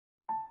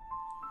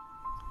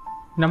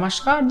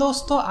नमस्कार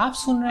दोस्तों, आप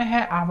सुन रहे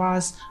हैं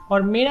आवाज़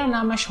और मेरा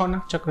नाम है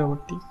शौनक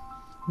चक्रवर्ती।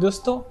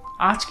 दोस्तों,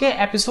 आज के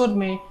एपिसोड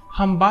में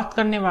हम बात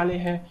करने वाले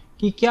हैं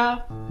कि क्या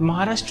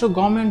महाराष्ट्र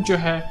गवर्नमेंट जो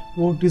है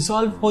वो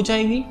डिसॉल्व हो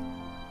जाएगी।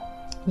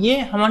 ये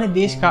हमारे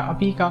देश का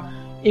अभी का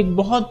एक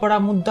बहुत बड़ा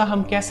मुद्दा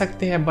हम कह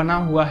सकते हैं बना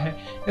हुआ है।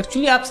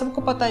 एक्चुअली आप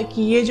सबको पता है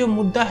कि ये जो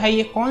मुद्दा है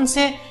ये कौन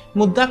से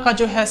मुद्दा का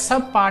जो है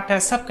सब पार्ट है,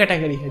 सब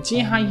कैटेगरी है। जी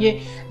हाँ, ये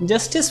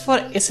जस्टिस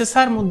फॉर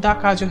एसएसआर मुद्दा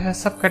का जो है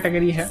सब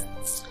कैटेगरी है।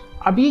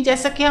 अभी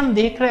जैसा कि हम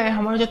देख रहे हैं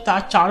हमारे जो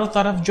चारों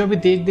तरफ जो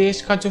भी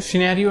देश का जो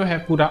सिनेरियो है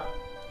पूरा,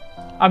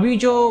 अभी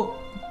जो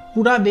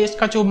पूरा देश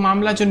का जो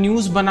मामला जो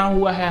न्यूज़ बना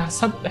हुआ है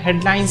सब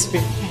हेडलाइंस पे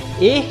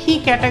एक ही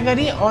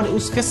कैटेगरी और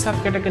उसके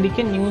सब कैटेगरी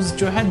के न्यूज़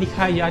जो है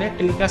दिखाए जा रहे हैं,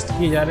 टेलीकास्ट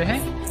किए जा रहे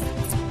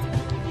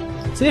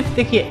हैं। सिर्फ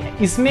देखिए,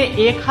 इसमें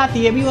एक हाथ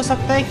ये भी हो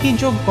सकता है कि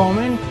जो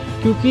गवर्नमेंट,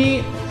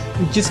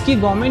 क्योंकि जिसकी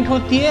गवर्नमेंट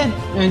होती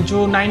है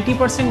जो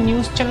 90%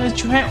 न्यूज़ चैनल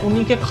जो है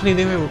उन्हीं के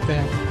खरीदे हुए होते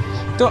हैं।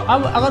 तो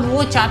अब अगर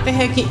वो चाहते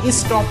हैं कि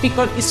इस टॉपिक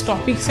और इस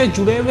टॉपिक से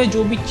जुड़े हुए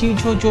जो भी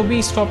चीज़ हो, जो भी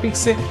इस टॉपिक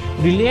से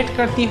रिलेट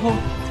करती हो,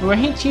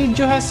 वही चीज़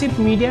जो है सिर्फ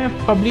मीडिया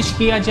में पब्लिश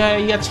किया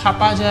जाए या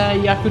छापा जाए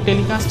या फिर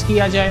टेलीकास्ट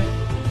किया जाए,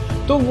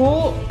 तो वो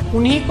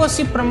उन्हीं को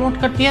सिर्फ प्रमोट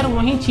करती है और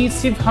वही चीज़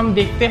सिर्फ हम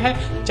देखते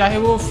हैं, चाहे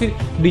वो फिर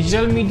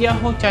डिजिटल मीडिया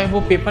हो, चाहे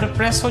वो पेपर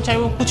प्रेस हो, चाहे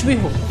वो कुछ भी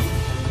हो,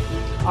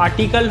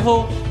 आर्टिकल हो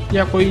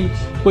या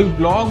कोई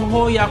ब्लॉग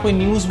हो या कोई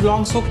न्यूज़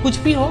ब्लॉग्स हो, कुछ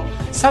भी हो,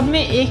 सब में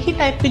एक ही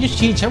टाइप की जो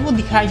चीज़ है वो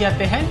दिखाए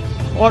जाते हैं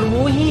और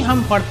वो ही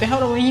हम पढ़ते हैं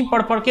और वहीं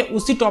पढ़ के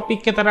उसी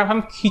टॉपिक की तरफ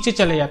हम खींचे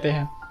चले जाते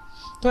हैं।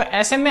 तो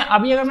ऐसे में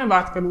अभी अगर मैं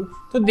बात करूँ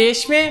तो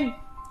देश में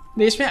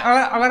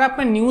अगर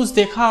आपने न्यूज़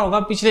देखा होगा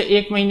पिछले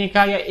एक महीने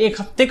का या एक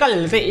हफ्ते का, ले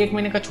लेते हैं, एक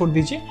महीने का छोड़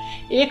दीजिए,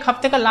 एक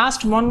हफ्ते का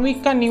लास्ट 1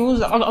 वीक का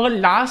न्यूज़, अगर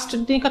लास्ट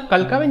दिन का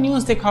कल का भी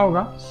न्यूज़ देखा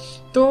होगा,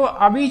 तो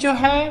अभी जो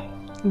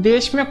है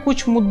देश में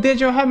कुछ मुद्दे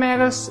जो है, मैं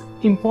अगर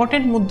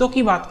इम्पोर्टेंट मुद्दों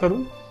की बात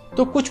करूँ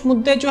तो कुछ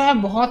मुद्दे जो है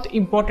बहुत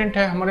इम्पोर्टेंट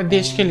है हमारे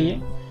देश के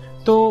लिए।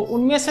 तो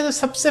उनमें से जो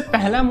सबसे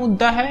पहला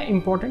मुद्दा है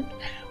इम्पोर्टेंट,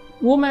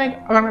 वो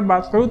अगर मैं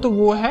बात करूँ तो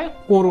वो है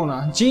कोरोना।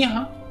 जी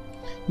हाँ,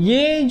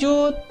 ये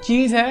जो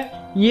चीज़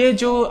है, ये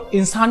जो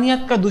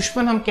इंसानियत का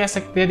दुश्मन हम कह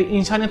सकते हैं,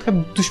 इंसानियत का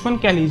दुश्मन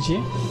कह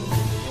लीजिए,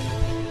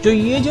 जो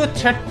ये जो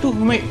थ्रेट टू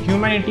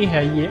ह्यूमैनिटी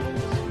है ये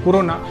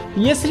कोरोना,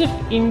 ये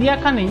सिर्फ इंडिया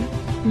का नहीं,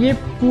 ये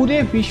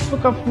पूरे विश्व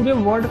का, पूरे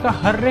वर्ल्ड का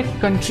हर एक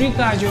कंट्री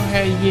का जो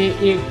है ये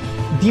एक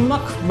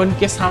दिमक बन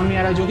के सामने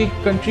आ रहा है, जो कि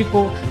कंट्री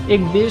को,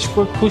 एक देश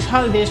को,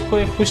 खुशहाल देश को,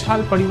 एक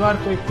खुशहाल परिवार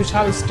को, एक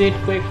खुशहाल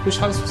स्टेट को, एक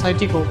खुशहाल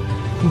सोसाइटी को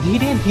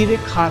धीरे धीरे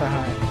खा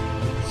रहा है।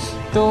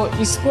 तो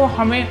इसको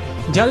हमें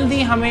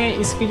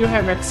इसकी जो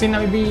है वैक्सीन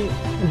अभी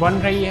भी बन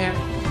रही है,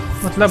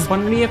 मतलब बन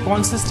रही है,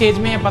 कौन से स्टेज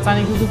में है पता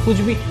नहीं, क्योंकि कुछ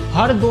भी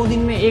हर 2 दिन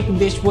में एक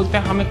देश बोलता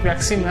है हमें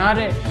वैक्सीन आ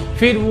रहे,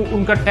 फिर वो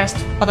उनका टेस्ट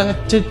पता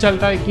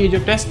चलता है कि ये जो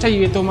टेस्ट है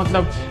ये तो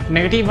मतलब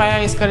नेगेटिव आया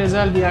इसका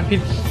रिजल्ट, या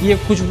फिर ये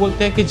कुछ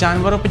बोलते हैं कि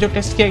जानवरों पे जो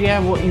टेस्ट किया गया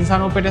है वो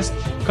इंसानों पे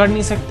टेस्ट कर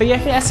नहीं सकते, या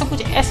फिर ऐसा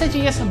कुछ, ऐसे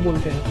चीज़ें सब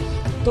बोलते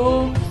हैं।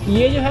 तो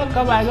ये जो है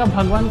कब आएगा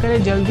भगवान करे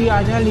जल्दी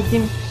आ जाए,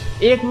 लेकिन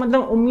एक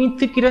मतलब उम्मीद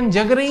की किरण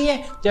जग रही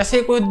है।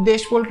 जैसे कोई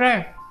देश बोल रहा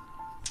है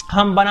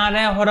हम बना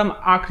रहे हैं और हम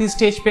आखिरी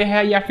स्टेज पे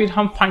है या फिर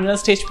हम फाइनल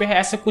स्टेज पे है,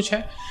 ऐसे कुछ है,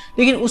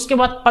 लेकिन उसके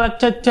बाद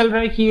पता चल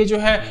रहा है कि ये जो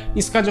है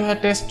इसका जो है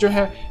टेस्ट जो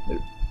है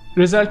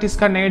रिजल्ट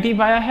इसका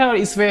नेगेटिव आया है और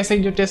इस वजह से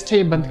जो टेस्ट है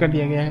ये बंद कर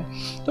दिया गया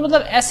है। तो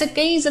मतलब ऐसे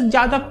कई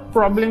ज़्यादा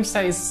प्रॉब्लम्स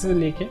है इससे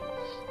लेके।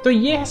 तो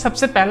ये है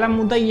सबसे पहला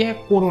मुद्दा, ये है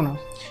कोरोना।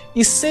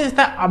 इससे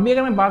ज़्यादा अभी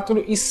अगर मैं बात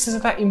करूँ, इससे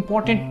ज़्यादा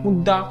इम्पोर्टेंट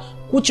मुद्दा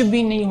कुछ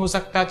भी नहीं हो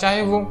सकता,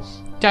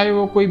 चाहे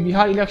वो कोई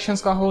बिहार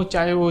इलेक्शंस का हो,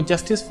 चाहे वो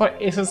जस्टिस फॉर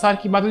एसएसआर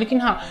की बात हो।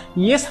 लेकिन हाँ,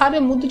 ये सारे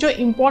मुद्दे जो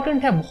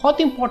इम्पोर्टेंट है,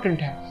 बहुत इम्पोर्टेंट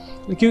है,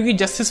 क्योंकि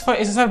जस्टिस फॉर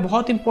एसएसआर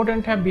बहुत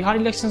इम्पोर्टेंट है, बिहार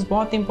इलेक्शंस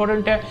बहुत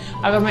इम्पोर्टेंट है।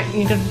 अगर मैं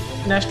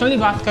इंटरनेशनली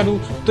बात करूँ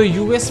तो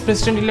यूएस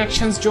प्रेसिडेंट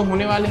इलेक्शंस जो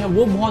होने वाले हैं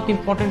वो बहुत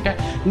इम्पोर्टेंट है,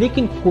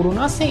 लेकिन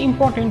कोरोना से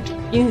इम्पोर्टेंट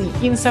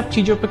इन सब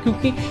चीज़ों पर,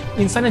 क्योंकि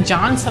इंसान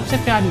जान सबसे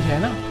प्यारी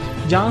है ना,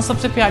 जान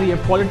सबसे प्यारी है।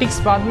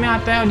 पॉलिटिक्स बाद में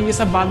आता है और ये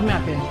सब बाद में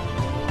आते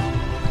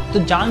हैं, तो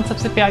जान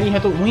सबसे प्यारी है,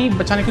 तो वहीं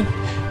बचाने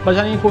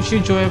की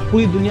कोशिश जो है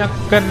पूरी दुनिया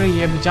कर रही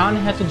है। जान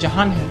है तो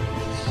जहान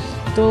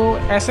है। तो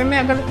ऐसे में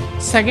अगर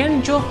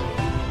सेकंड जो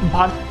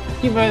भारत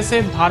की वजह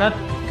से भारत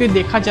के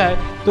देखा जाए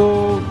तो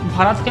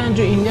भारत के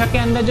जो इंडिया के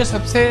अंदर जो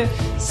सबसे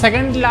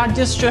सेकंड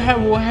लार्जेस्ट जो है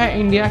वो है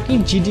इंडिया की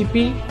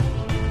जीडीपी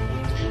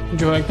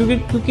जो है,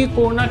 क्योंकि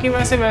कोरोना की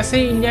वजह से वैसे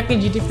ही इंडिया की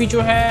जीडीपी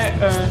जो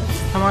है,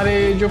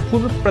 हमारे जो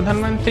पूर्व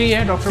प्रधानमंत्री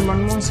है डॉक्टर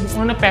मनमोहन सिंह,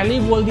 उन्होंने पहले ही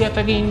बोल दिया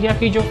था कि इंडिया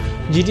की जो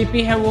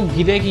जीडीपी है वो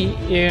गिरेगी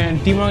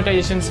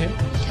डिमोनेटाइजेशन से।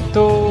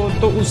 तो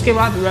उसके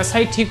बाद वैसा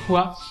ही ठीक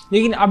हुआ,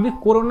 लेकिन अभी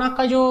कोरोना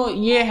का जो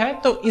ये है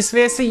तो इस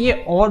वजह से ये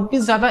और भी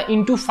ज़्यादा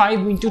into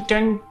 5 into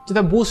 10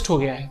 ज़्यादा बूस्ट हो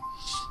गया है।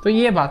 तो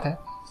ये बात है।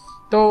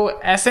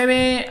 तो ऐसे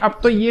में अब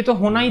तो ये तो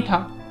होना ही था,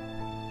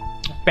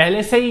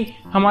 पहले से ही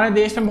हमारे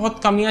देश में बहुत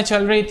कमियां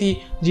चल रही थी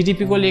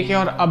जीडीपी को लेके,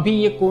 और अभी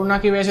ये कोरोना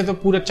की वजह से तो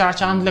पूरे 4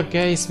 चांद लग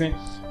गए इसमें,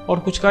 और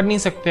कुछ कर नहीं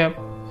सकते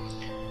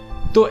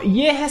अब। तो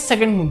ये है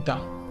सेकंड मुद्दा।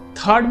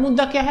 थर्ड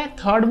मुद्दा क्या है?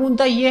 थर्ड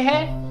मुद्दा ये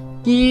है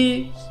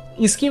कि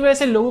इसकी वजह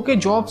से लोगों के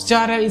जॉब्स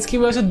जा रहे हैं, इसकी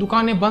वजह से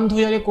दुकानें बंद हो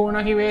जा रही है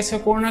कोरोना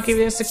की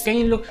वजह से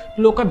कई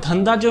लोग का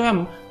धंधा जो है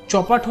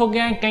चौपट हो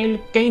गया है,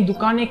 कई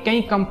दुकानें,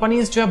 कई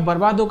कंपनीज जो है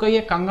बर्बाद हो गई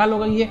है, कंगाल हो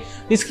गई है।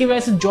 इसकी वजह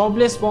से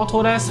जॉबलेस बहुत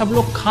हो रहा है, सब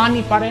लोग खा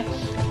नहीं पा रहे।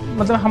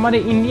 मतलब हमारे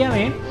इंडिया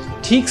में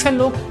ठीक से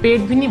लोग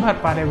पेट भी नहीं भर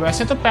पा रहे।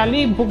 वैसे तो पहले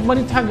ही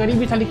भुखमरी था,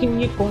 गरीबी था, लेकिन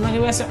ये कोरोना की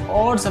वजह से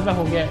और ज़्यादा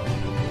हो गया है।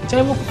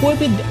 चाहे वो कोई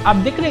भी, आप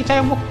देख रहे हैं, चाहे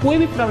वो कोई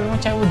भी प्रॉब्लम हो,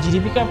 चाहे वो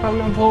जीडीपी का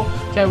प्रॉब्लम हो,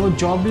 चाहे वो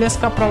जॉबलेस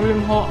का प्रॉब्लम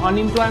हो,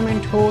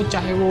 अनएम्प्लॉयमेंट हो,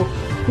 चाहे वो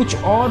कुछ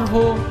और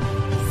हो,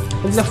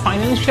 मतलब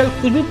फाइनेंशियल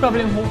कुछ भी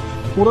प्रॉब्लम हो,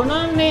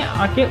 कोरोना ने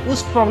आके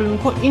उस प्रॉब्लम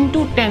को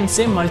इंटू 10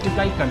 से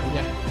मल्टीप्लाई कर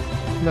दिया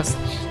है, बस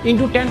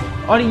इंटू 10।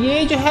 और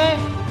ये जो है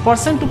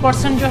पर्सन टू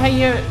पर्सन जो है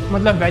ये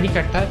मतलब वेरी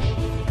करता है।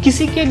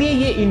 किसी के लिए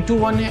ये इंटू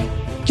 1 है,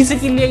 किसी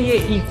के लिए ये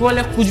इक्वल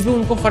है, कुछ भी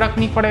उनको फ़र्क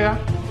नहीं पड़ेगा।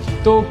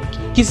 तो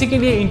किसी के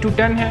लिए इंटू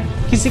 10 है,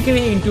 किसी के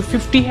लिए इंटू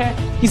 50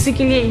 है, किसी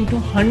के लिए इंटू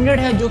 100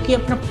 है, जो कि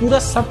अपना पूरा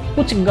सब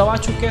कुछ गवा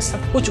चुके हैं,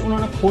 सब कुछ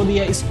उन्होंने खो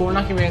दिया इस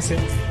कोरोना की वजह से।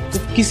 तो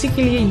किसी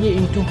के लिए ये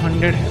इंटू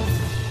 100 है।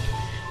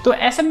 तो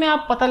ऐसे में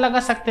आप पता लगा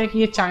सकते हैं कि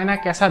ये चाइना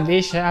कैसा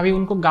देश है। अभी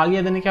उनको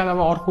गालियाँ देने के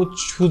अलावा और कुछ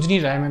सूझ नहीं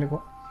रहा है मेरे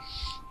को।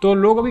 तो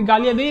लोग अभी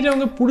गालियाँ दे रहे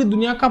होंगे, पूरी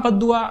दुनिया का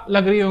बद्दुआ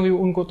लग रही होंगी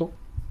उनको।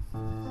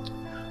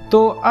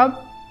 तो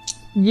अब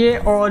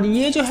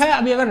ये जो है,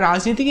 अभी अगर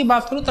राजनीति की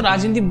बात करूँ तो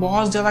राजनीति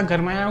बहुत ज़्यादा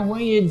गरमाया हुआ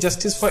है ये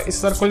जस्टिस फॉर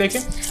ईश्वर को लेके।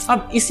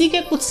 अब इसी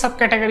के कुछ सब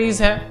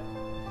कैटेगरीज है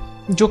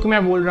जो कि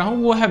मैं बोल रहा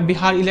हूँ। वो है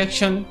बिहार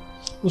इलेक्शन,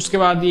 उसके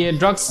बाद ये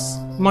ड्रग्स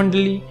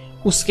मंडली,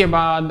 उसके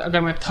बाद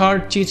अगर मैं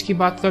थर्ड चीज़ की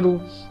बात करूँ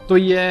तो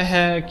ये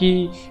है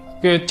कि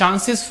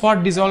chances for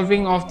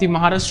dissolving of the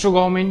Maharashtra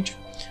government,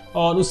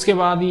 और उसके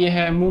बाद ये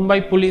है मुंबई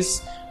पुलिस,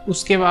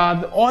 उसके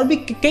बाद और भी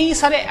कई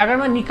सारे, अगर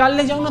मैं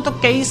निकालने जाऊँ ना तो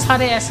कई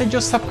सारे ऐसे जो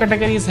सब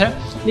कैटेगरीज है।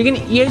 लेकिन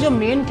ये जो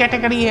मेन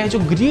कैटेगरी है, जो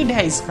ग्रीड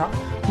है इसका,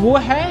 वो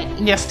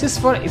है जस्टिस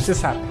फॉर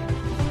एसएसआर।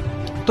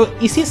 तो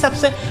इसी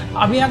सबसे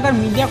अभी अगर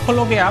मीडिया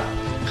खोलोगे आप,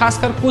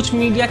 खासकर कुछ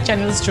मीडिया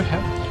चैनल्स जो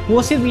है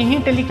वो सिर्फ यही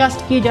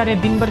टेलीकास्ट किए जा रहे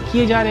हैं, दिन भर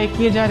किए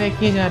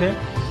जा रहे।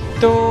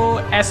 तो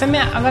ऐसे में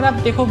अगर आप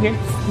देखोगे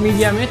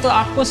मीडिया में तो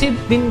आपको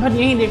सिर्फ दिन भर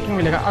यही देखने को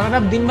मिलेगा। अगर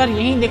आप दिन भर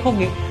यही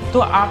देखोगे तो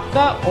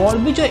आपका और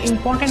भी जो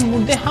इम्पोर्टेंट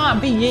मुद्दे, हाँ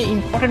अभी ये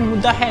इम्पोर्टेंट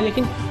मुद्दा है,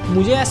 लेकिन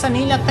मुझे ऐसा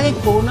नहीं लगता कि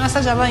कोरोना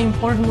से ज़्यादा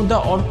इम्पोर्टेंट मुद्दा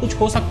और कुछ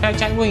हो सकता है।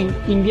 चाहे वो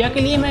इंडिया के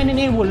लिए मैं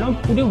नहीं बोल रहा हूँ,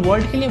 पूरे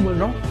वर्ल्ड के लिए बोल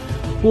रहा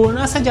हूँ।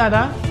 कोरोना से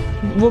ज़्यादा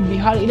वो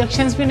बिहार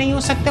इलेक्शंस भी नहीं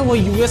हो सकते, वो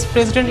यूएस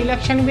प्रेसिडेंट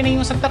इलेक्शन भी नहीं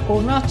हो सकता।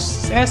 कोरोना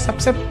है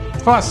सबसे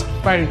फर्स्ट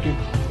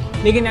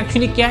प्रायोरिटी। लेकिन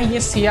एक्चुअली क्या है, ये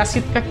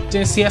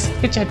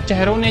सियासत के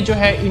चेहरों ने जो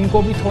है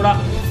इनको भी थोड़ा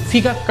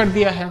फीका कर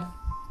दिया है।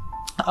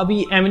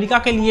 अभी अमेरिका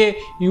के लिए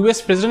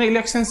यूएस प्रेसिडेंट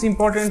इलेक्शंस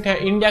इंपॉर्टेंट है,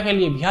 इंडिया के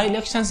लिए बिहार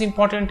इलेक्शंस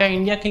इंपॉर्टेंट है,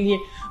 इंडिया के लिए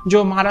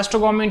जो महाराष्ट्र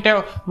गवर्नमेंट है,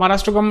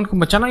 महाराष्ट्र गवर्नमेंट को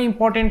बचाना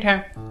इंपॉर्टेंट है।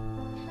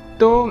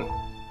 तो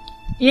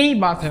यही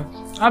बात है।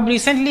 अब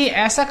रिसेंटली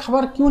ऐसा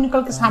खबर क्यों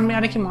निकल के सामने आ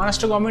रहा है कि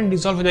महाराष्ट्र गवर्नमेंट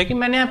डिसॉल्व हो जाएगी।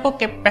 मैंने आपको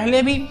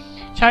पहले भी,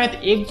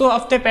 शायद 1-2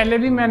 हफ्ते पहले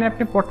भी मैंने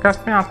अपने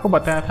पॉडकास्ट में आपको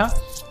बताया था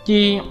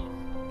कि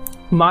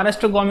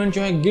महाराष्ट्र गवर्नमेंट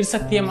जो है गिर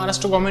सकती है,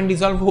 महाराष्ट्र गवर्नमेंट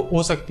डिसॉल्व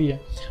हो सकती है।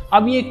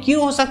 अब ये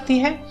क्यों हो सकती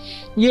है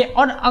ये,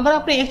 और अगर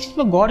आपने एक चीज़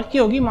पर गौर की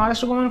होगी,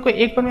 महाराष्ट्र गवर्नमेंट को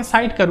एक पर मैं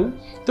साइड करूं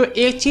तो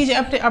एक चीज़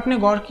आपने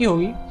गौर की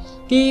होगी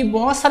कि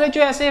बहुत सारे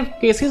जो ऐसे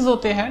केसेस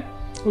होते हैं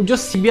जो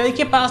सीबीआई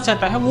के पास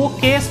जाता है, वो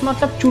केस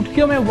मतलब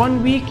चुटकियों में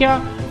 1 वीक या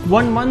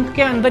 1 मंथ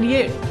के अंदर,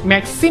 ये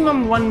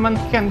मैक्सिमम 1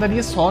 मंथ के अंदर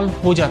ये सॉल्व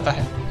हो जाता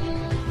है।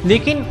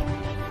 लेकिन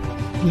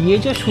ये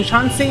जो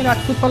सुशांत सिंह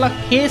राजपूत वाला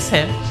केस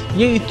है,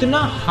 ये इतना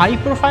हाई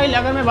प्रोफाइल,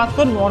 अगर मैं बात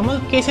करूँ नॉर्मल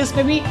केसेस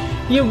में भी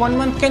ये 1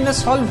 मंथ के अंदर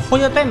सॉल्व हो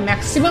जाता है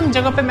मैक्सिमम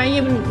जगह पे। मैं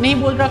ये नहीं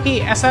बोल रहा कि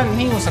ऐसा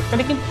नहीं हो सकता,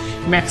 लेकिन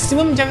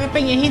मैक्सिमम जगह पे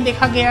यही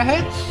देखा गया है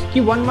कि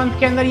 1 मंथ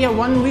के अंदर या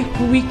 1 वीक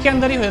 2 वीक के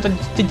अंदर ही हो जाता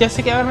है।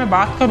 जैसे कि अगर मैं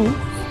बात करूँ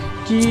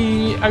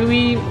कि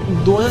अभी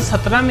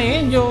 2017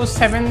 में जो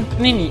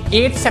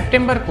 8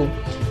 सितंबर को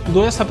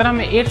 2017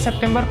 में 8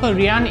 सितंबर को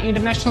रियान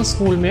इंटरनेशनल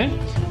स्कूल में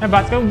मैं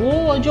बात करूँ,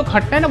 वो जो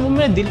घटना है ना, वो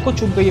मेरे दिल को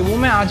चुभ गई है, वो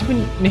मैं आज भी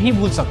नहीं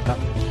भूल सकता।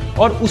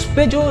 और उस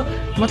पर जो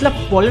मतलब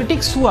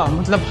पॉलिटिक्स हुआ,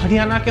 मतलब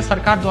हरियाणा के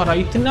सरकार द्वारा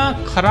इतना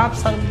खराब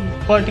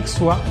पॉलिटिक्स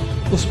हुआ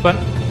उस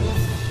पर।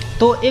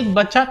 तो एक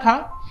बच्चा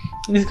था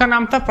जिसका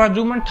नाम था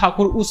प्रद्युमन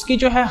ठाकुर, उसकी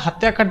जो है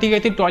हत्या कर दी गई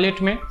थी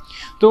टॉयलेट में।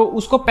 तो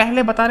उसको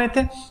पहले बता रहे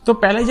थे, तो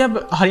पहले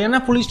जब हरियाणा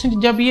पुलिस ने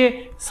जब ये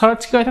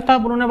सर्च किया था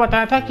तब उन्होंने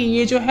बताया था कि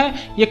ये जो है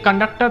ये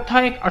कंडक्टर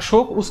था एक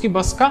अशोक, उसकी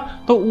बस का,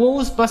 तो वो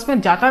उस बस में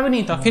जाता भी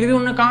नहीं था। फिर भी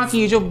उन्होंने कहा कि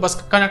ये जो बस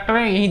कंडक्टर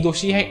है यही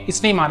दोषी है,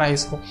 इसने ही मारा है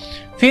इसको।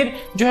 फिर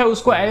जो है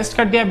उसको अरेस्ट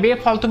कर दिया,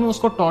 बेफालतू में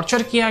उसको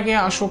टॉर्चर किया गया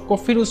अशोक को।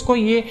 फिर उसको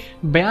ये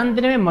बयान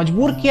देने में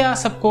मजबूर किया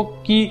सबको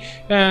कि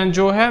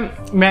जो है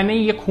मैंने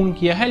ये खून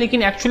किया है,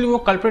 लेकिन एक्चुअली वो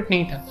कल्प्रिट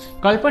नहीं था।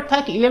 कल्प्रिट था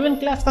कि 11th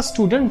क्लास का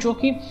स्टूडेंट जो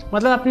कि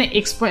मतलब अपने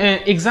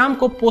एग्जाम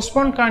को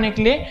पोस्टपोन करने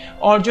के लिए,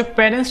 और जो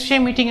पेरेंट्स से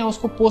मीटिंग है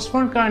उसको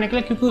पोस्टपोन करने के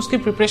लिए, क्योंकि उसकी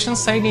प्रिपरेशन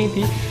सही नहीं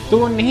थी, तो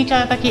वो नहीं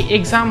चाहता कि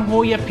एग्जाम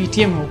हो या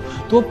पीटीएम हो।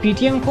 तो वो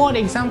पीटीएम को और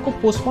एग्जाम को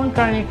पोस्टपोन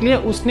करने के लिए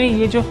उसने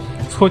ये जो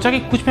सोचा कि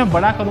कुछ मैं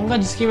बड़ा करूंगा,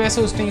 जिसकी वजह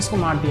से उसने इसको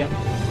मार दिया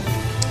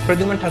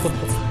प्रद्युमन ठाकुर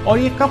को। और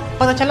ये कब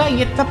पता चला?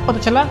 ये तब पता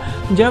चला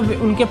जब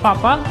उनके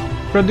पापा,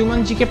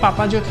 प्रद्युमन जी के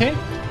पापा जो थे,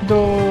 तो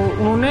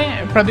उन्होंने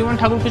प्रद्युमन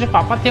ठाकुर के जो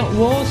पापा थे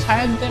वो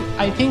शायद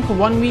आई थिंक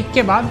 1 वीक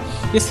के बाद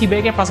ये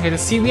सीबीआई के पास गए थे।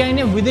 सीबीआई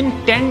ने विदिन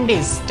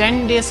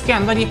 10 डेज के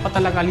अंदर ये पता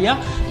लगा लिया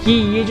कि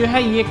ये जो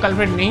है ये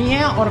कल्प्रिट नहीं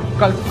है और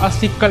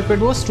असली कल्प्रिट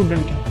वो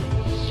स्टूडेंट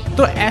है।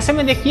 तो ऐसे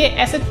में देखिए,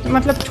 ऐसे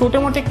मतलब छोटे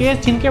मोटे केस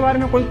जिनके बारे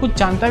में कोई कुछ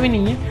जानता भी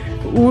नहीं है,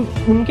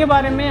 उनके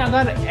बारे में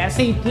अगर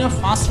ऐसे इतना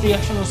फास्ट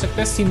रिएक्शन हो सकता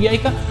है सीबीआई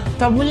का,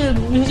 तब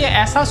मुझे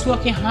एहसास हुआ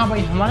कि हाँ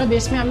भाई, हमारे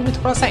देश में अभी भी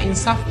थोड़ा सा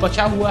इंसाफ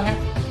बचा हुआ है,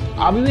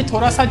 अभी भी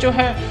थोड़ा सा जो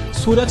है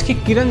सूरज की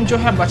किरण जो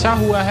है बचा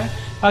हुआ है,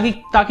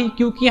 ताकि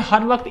क्योंकि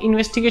हर वक्त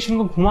इन्वेस्टिगेशन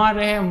को घुमा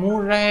रहे हैं,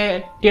 मोड़ रहे हैं,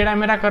 टेढ़ा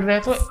मेढ़ा कर रहे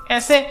हैं, तो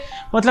ऐसे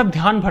मतलब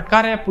ध्यान भटका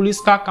रहे हैं पुलिस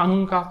का,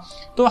 कानून का,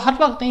 तो हर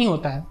वक्त नहीं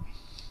होता है।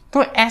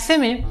 तो ऐसे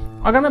में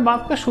अगर मैं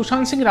बात करूं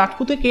सुशांत सिंह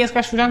राजपूत के केस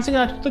का, सुशांत सिंह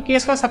राजपूत के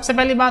केस का सबसे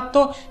पहली बात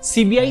तो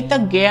सीबीआई तक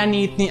गया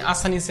नहीं इतनी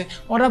आसानी से,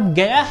 और अब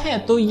गया है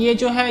तो ये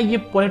जो है ये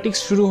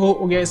पॉलिटिक्स शुरू हो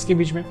गया इसके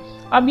बीच में।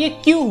 अब ये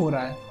क्यों हो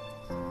रहा है,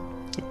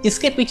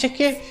 इसके पीछे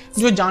के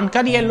जो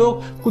जानकारी है,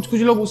 लोग कुछ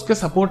लोग उसके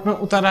सपोर्ट में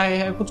उतर आए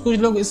हैं, कुछ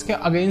लोग इसके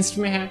अगेंस्ट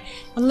में हैं।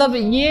 मतलब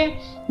ये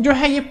जो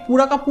है ये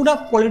पूरा का पूरा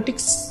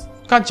पॉलिटिक्स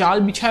का जाल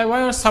बिछाया हुआ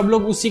है और सब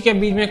लोग उसी के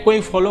बीच में,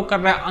 कोई फॉलो कर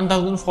रहा है,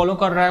 अंधाधुंध फॉलो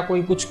कर रहा है,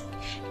 कोई कुछ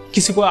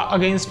किसी को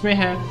अगेंस्ट में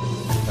है।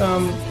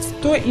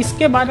 तो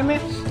इसके बारे में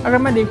अगर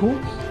मैं देखूं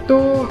तो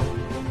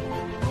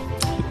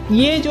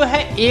ये जो है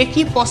एक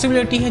ही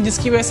पॉसिबिलिटी है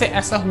जिसकी वजह से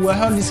ऐसा हुआ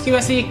है, और जिसकी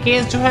वजह से ये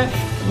केस जो है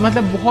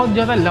मतलब बहुत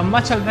ज़्यादा लंबा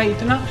चल रहा है।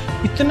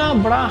 इतना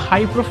बड़ा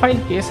हाई प्रोफाइल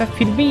केस है,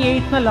 फिर भी ये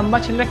इतना लंबा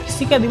चल रहा है।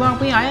 किसी का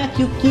दिमाग में आया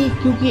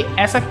क्योंकि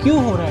ऐसा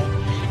क्यों हो रहा है,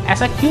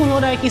 ऐसा क्यों हो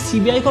रहा है कि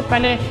सीबीआई को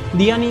पहले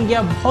दिया नहीं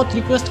गया। बहुत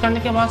रिक्वेस्ट करने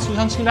के बाद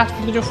सुशांत सिंह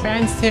राजपूत के जो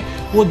फैंस थे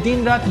वो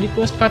दिन रात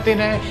रिक्वेस्ट करते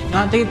रहे,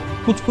 यहाँ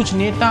तक कुछ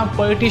नेता,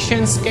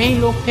 पॉलिटिशियंस, कई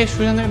लोग थे,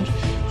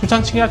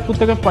 सुशांत सिंह राजपूत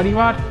का जो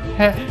परिवार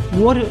है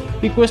वो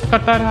रिक्वेस्ट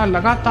करता रहा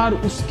लगातार,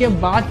 उसके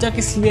बाद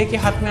जाके सीबीआई के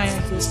हाथ में आया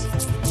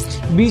केस।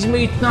 बीच में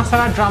इतना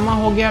सारा ड्रामा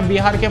हो गया,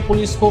 बिहार के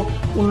पुलिस को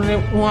उन्होंने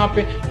वहाँ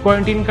पे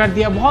क्वारंटीन कर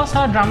दिया, बहुत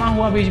सारा ड्रामा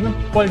हुआ बीच में,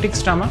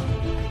 पॉलिटिक्स ड्रामा।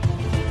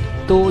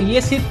 तो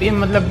ये सिर्फ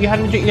मतलब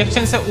बिहार में जो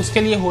इलेक्शन है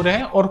उसके लिए हो रहे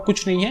हैं और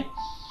कुछ नहीं है।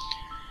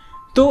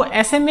 तो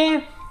ऐसे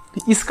में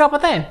इसका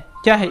पता है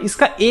क्या है,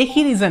 इसका एक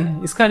ही रीज़न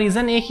है, इसका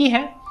रीज़न एक ही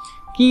है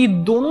कि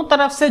दोनों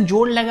तरफ से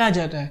जोड़ लगाया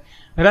जा रहा है,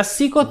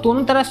 रस्सी को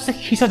दोनों तरफ से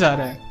खींचा जा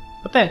रहा है।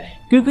 पता है,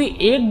 क्योंकि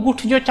एक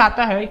गुट जो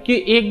चाहता है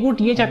कि एक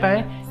गुट ये चाहता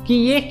है कि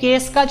ये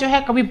केस का जो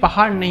है कभी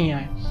बाहर नहीं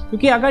आए,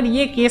 क्योंकि अगर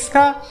ये केस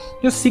का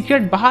जो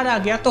सीक्रेट बाहर आ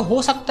गया तो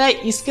हो सकता है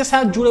इसके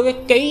साथ जुड़े हुए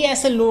कई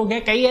ऐसे लोग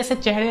हैं, कई ऐसे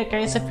चेहरे, कई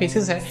ऐसे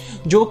फेसेस हैं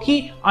जो कि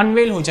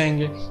अनवेल हो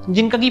जाएंगे,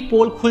 जिनका कि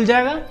पोल खुल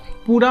जाएगा,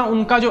 पूरा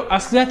उनका जो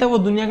असलियत है वो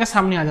दुनिया के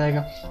सामने आ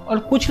जाएगा। और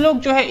कुछ लोग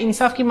जो है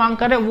इंसाफ की मांग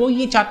कर रहे हैं, वो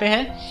ये चाहते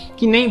हैं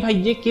कि नहीं भाई,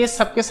 ये केस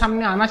सबके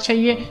सामने आना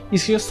चाहिए,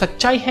 इसकी जो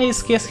सच्चाई है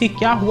इस केस की,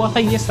 क्या हुआ था,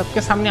 ये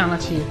सबके सामने आना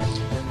चाहिए।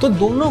 तो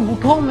दोनों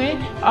गुटों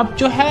में अब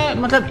जो है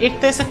मतलब एक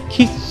तरह से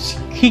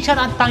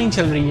खींचातानी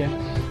चल रही है,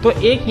 तो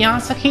एक यहाँ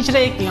से खींच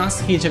रहे, एक यहाँ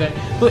से खींच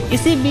रहे, तो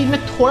इसी बीच में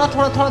थोड़ा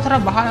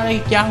बाहर आ रहा है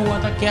कि क्या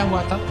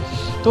हुआ था।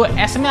 तो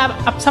ऐसे में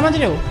आप समझ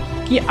रहे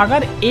हो कि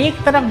अगर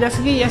एक तरफ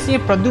जैसे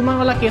प्रद्युमन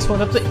वाला केस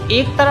होता, तो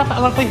एक तरफ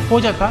अगर कोई हो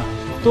जाता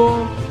तो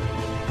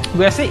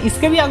वैसे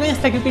इसके भी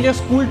अगेंस्ट था, क्योंकि जो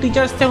स्कूल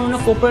टीचर्स थे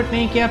उन्होंने कोऑपरेट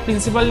नहीं किया,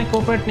 प्रिंसिपल ने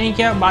कोऑपरेट नहीं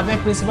किया, बाद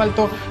में प्रिंसिपल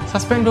तो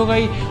सस्पेंड हो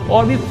गई,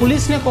 और भी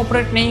पुलिस ने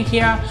कोऑपरेट नहीं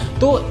किया।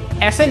 तो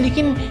ऐसे,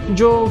 लेकिन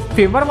जो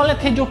फेवर वाले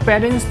थे, जो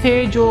पेरेंट्स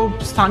थे, जो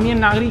स्थानीय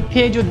नागरिक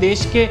थे, जो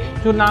देश के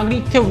जो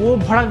नागरिक थे, वो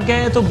भड़क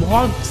गए, तो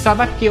बहुत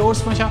ज़्यादा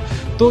केओस मचा।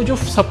 तो जो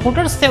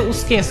सपोर्टर्स थे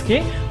उस केस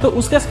के, तो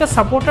उस केस के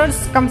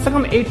सपोर्टर्स कम से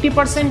कम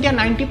 80% या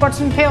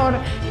 90% थे,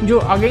 और जो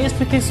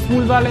अगेंस्ट थे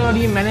स्कूल वाले और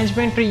ये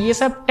मैनेजमेंट, ये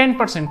सब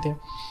 10% थे।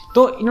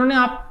 तो इन्होंने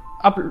आप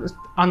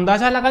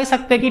अंदाज़ा लगा ही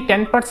सकते हैं कि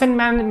 10%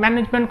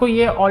 मैनेजमेंट को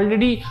ये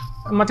ऑलरेडी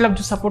मतलब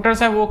जो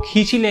सपोर्टर्स है वो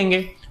खींच ही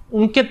लेंगे,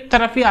 उनके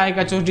तरफ ही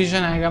आएगा जो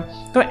डिसीजन आएगा।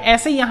 तो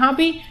ऐसे यहाँ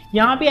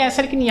भी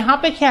ऐसा, लेकिन यहाँ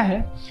पे क्या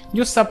है,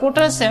 जो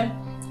सपोर्टर्स है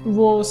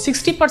वो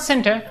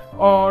 60% है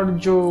और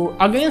जो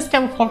अगेंस्ट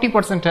है वो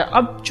 40% है।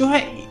 अब जो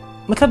है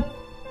मतलब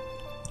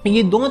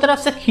ये दोनों तरफ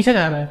से खींचा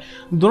जा रहा है।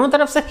 दोनों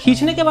तरफ से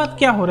खींचने के बाद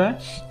क्या हो रहा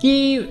है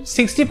कि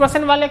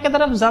 60% वाले की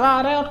तरफ ज़्यादा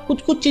आ रहा है और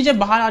कुछ चीज़ें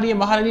बाहर आ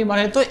रही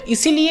है। तो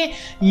इसीलिए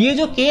ये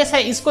जो केस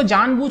है इसको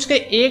जानबूझ के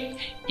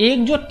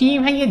एक जो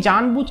टीम है ये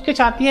जानबूझ के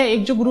चाहती है,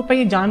 एक जो ग्रुप है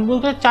ये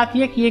जानबूझ के चाहती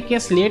है कि ये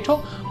केस लेट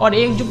हो, और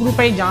एक जो ग्रुप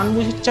है ये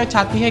जानबूझ के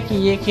चाहती है कि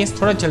ये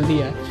केस थोड़ा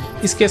जल्दी आए,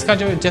 इस केस का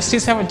जो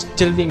जस्टिस है वो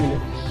जल्दी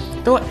मिले।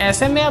 तो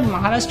ऐसे में अब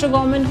महाराष्ट्र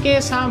गवर्नमेंट के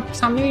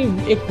सामने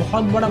एक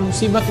बहुत बड़ा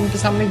मुसीबत, उनके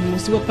सामने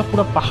मुसीबत का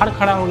पूरा पहाड़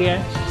खड़ा हो गया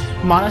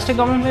है। महाराष्ट्र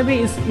गवर्नमेंट में भी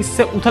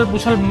इससे उथल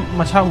पुथल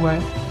मचा हुआ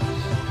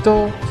है। तो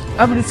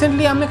अब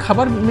रिसेंटली हमें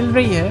खबर मिल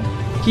रही है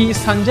कि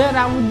संजय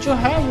राउत जो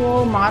है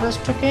वो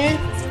महाराष्ट्र के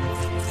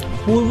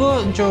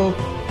पूर्व जो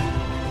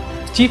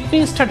चीफ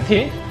मिनिस्टर थे,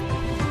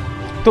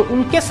 तो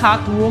उनके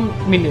साथ वो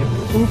मिले,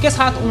 उनके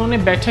साथ उन्होंने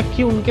बैठक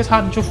की। उनके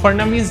साथ जो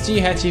फडणवीस जी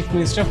है चीफ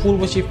मिनिस्टर,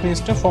 पूर्व chief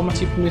minister, former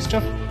chief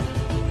minister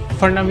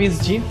Fadnavis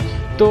जी,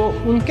 तो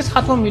उनके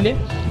साथ वो मिले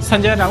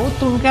संजय राउत,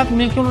 तो उनके साथ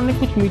मिलकर उन्होंने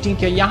कुछ मीटिंग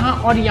किया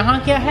यहाँ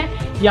क्या है,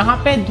 यहाँ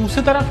पे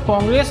दूसरी तरफ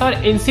कांग्रेस और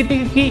एनसीपी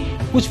की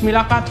कुछ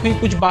मुलाकात हुई,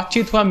 कुछ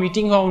बातचीत हुआ,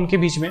 मीटिंग हुआ उनके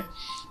बीच में।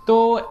 तो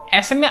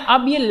ऐसे में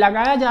अब ये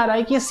लगाया जा रहा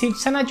है कि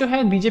शिवसेना जो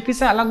है बीजेपी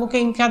से अलग होकर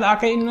इनके साथ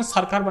आकर इन्होंने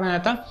सरकार बनाया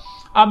था।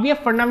 अब ये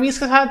फडणवीस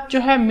के साथ जो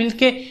है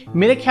मिलके,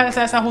 मेरे ख्याल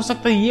से ऐसा हो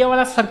सकता है ये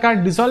वाला सरकार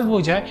डिसॉल्व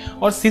हो जाए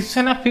और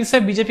शिवसेना फिर से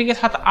बीजेपी के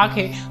साथ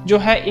आके जो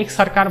है एक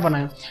सरकार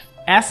बनाए।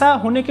 ऐसा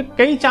होने के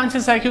कई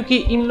चांसेस है, क्योंकि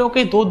इन लोगों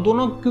के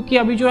दोनों क्योंकि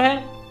अभी जो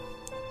है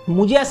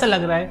मुझे ऐसा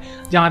लग रहा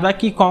है जहाँ तक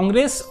कि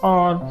कांग्रेस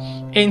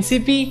और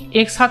एनसीपी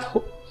एक साथ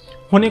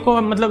होने को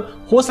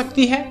मतलब हो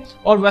सकती है,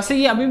 और वैसे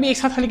ये अभी भी एक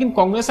साथ है, लेकिन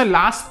कांग्रेस और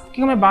लास्ट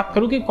की मैं बात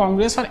करूं कि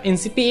कांग्रेस और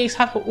एनसीपी एक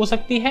साथ हो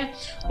सकती है,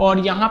 और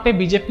यहाँ पे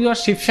बीजेपी और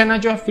शिवसेना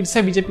जो है फिर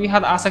से बीजेपी के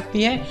साथ आ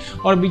सकती है,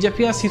 और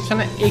बीजेपी और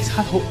शिवसेना एक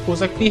साथ हो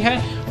सकती है,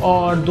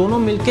 और दोनों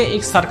मिलके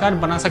एक सरकार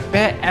बना सकते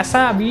हैं,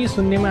 ऐसा अभी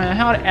सुनने में आया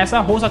है। और ऐसा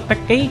हो सकता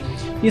है, कई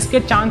इसके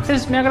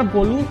चांसेस में अगर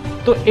बोलूँ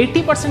तो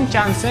 80%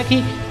 चांस है कि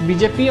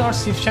बीजेपी और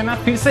शिवसेना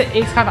फिर से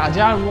एक साथ आ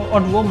जाए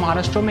और वो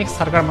महाराष्ट्र में एक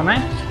सरकार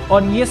बनाए।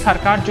 और ये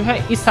सरकार जो है,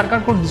 इस सरकार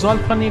को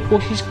डिसॉल्व करने की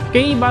कोशिश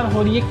कई बार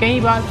हो रही है,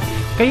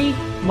 कई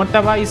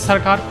मरतबा इस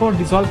सरकार को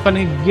डिसॉल्व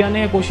करने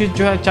की कोशिश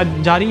जो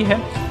है जारी है।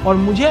 और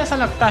मुझे ऐसा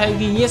लगता है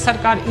कि ये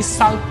सरकार इस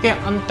साल के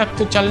अंत तक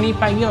तो चल नहीं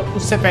पाएगी और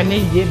उससे पहले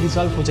ही ये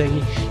डिसॉल्व हो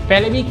जाएगी।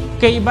 पहले भी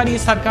कई बार ये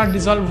सरकार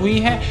डिसॉल्व हुई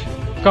है,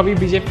 कभी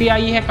बीजेपी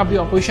आई है, कभी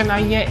अपोजिशन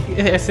आई है,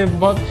 ऐसे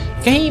बहुत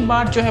कई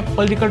बार जो है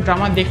पॉलिटिकल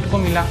ड्रामा देखने को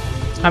मिला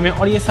हमें,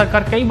 और ये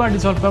सरकार कई बार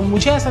डिसॉल्व हुआ।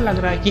 मुझे ऐसा लग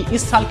रहा है कि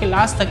इस साल के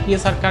लास्ट तक ये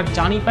सरकार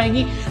जा नहीं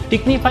पाएगी,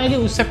 टिक नहीं पाएगी,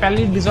 उससे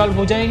पहले डिसॉल्व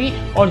हो जाएगी,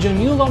 और जो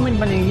न्यू गवर्नमेंट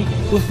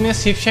बनेगी उसमें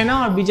शिवसेना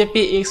और बीजेपी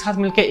एक साथ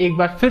मिलकर एक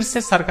बार फिर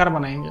से सरकार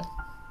बनाएंगे।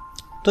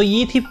 तो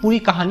ये थी पूरी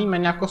कहानी,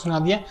 मैंने आपको सुना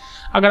दिया।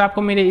 अगर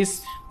आपको मेरे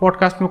इस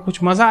पॉडकास्ट में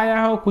कुछ मज़ा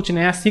आया हो, कुछ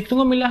नया सीखने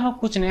को मिला हो,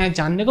 कुछ नया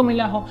जानने को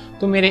मिला हो,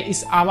 तो मेरे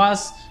इस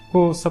आवाज़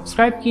को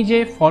सब्सक्राइब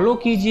कीजिए, फॉलो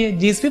कीजिए।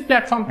 जिस भी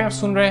प्लेटफॉर्म पे आप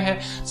सुन रहे हैं,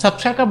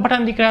 सब्सक्राइब का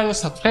बटन दिख रहा है तो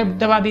सब्सक्राइब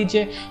दबा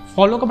दीजिए,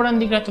 फॉलो का बटन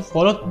दिख रहा है तो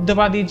फॉलो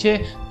दबा दीजिए।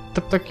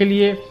 तब तक के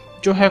लिए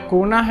जो है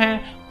कोरोना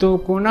है, तो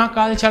कोरोना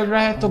काल चल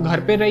रहा है, तो घर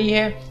पे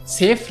रहिए,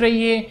 सेफ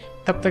रहिए।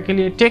 तब तक के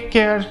लिए टेक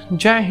केयर,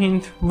 जय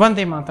हिंद,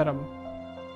 वंदे मातरम।